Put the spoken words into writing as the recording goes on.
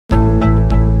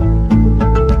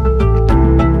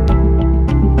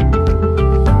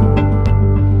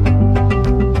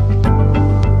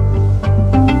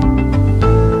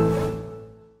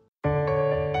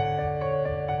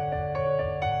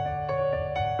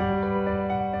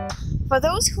For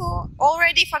those who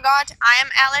already forgot, I am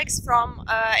Alex from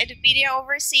EduPedia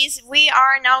Overseas. We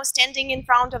are now standing in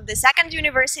front of the second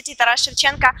university, Taras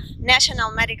Shevchenko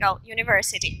National Medical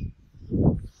University.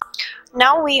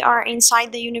 Now we are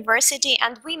inside the university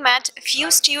and we met a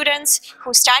few students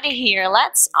who study here.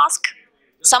 Let's ask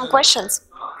some questions.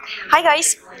 Hi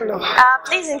guys. Hello.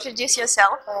 Please introduce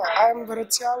yourself. I am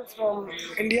Bharat from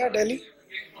India, Delhi,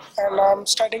 and I'm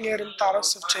studying here in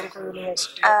Taras Shevchenko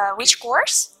University. Which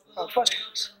course? First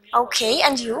course. Okay,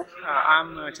 and you?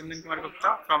 I'm Chandan Kumar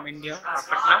Gupta from India,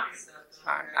 Patna.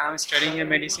 I'm studying here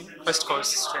medicine, first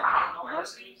course.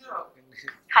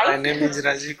 Hi. My name is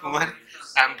Rajiv Kumar.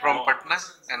 I'm from Patna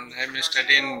and I'm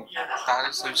studying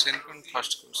Taras Shevchenko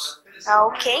first course.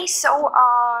 Okay, so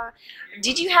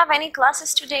did you have any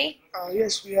classes today?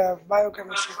 Yes, we have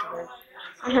biochemistry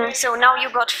today. So now you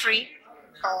got free?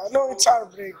 No, it's our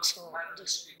break, so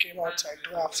just we came outside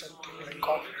to have something like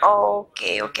coffee.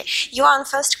 Okay, okay. You are on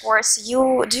first course.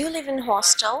 Do you live in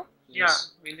hostel? Yeah,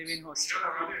 we live in hostel.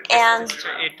 And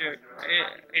It's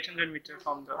 800 meters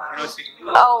from the university.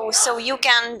 oh, so you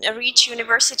can reach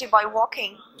university by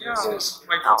walking? Yeah, Yes.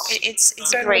 Oh, it's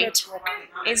 10 great. minutes walking.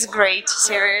 It's great,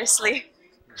 seriously.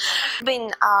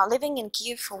 Been living in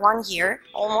Kyiv for 1 year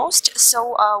almost.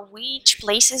 So, which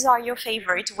places are your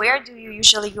favorite? Where do you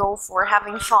usually go for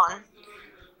having fun?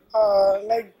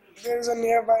 Like there is a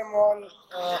nearby mall,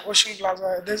 Ocean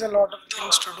Plaza. There's a lot of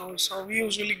things to do, so we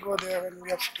usually go there when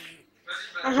we are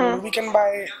free. We can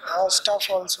buy stuff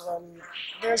also, and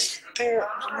there's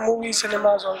movie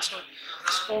cinemas also,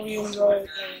 so we enjoy.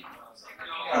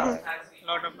 A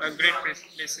lot of great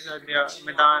places are there.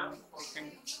 Medan,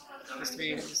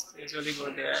 we usually go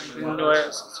there and enjoy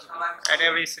at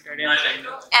every Saturday and Sunday.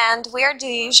 And where do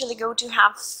you usually go to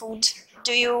have food?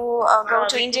 Do you go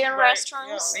to Indian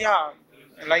restaurants? Yeah,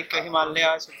 like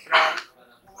Himalaya, Supra.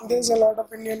 There's a lot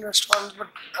of Indian restaurants, but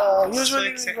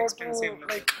usually we go expensive. to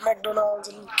like McDonald's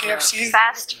and KFC.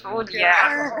 Fast food,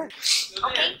 yeah.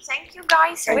 Okay, thank you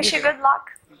guys. Wish you good luck.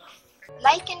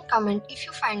 Like and comment if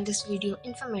you find this video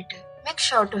informative. Make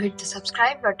sure to hit the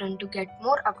subscribe button to get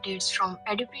more updates from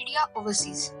EduPedia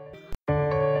Overseas.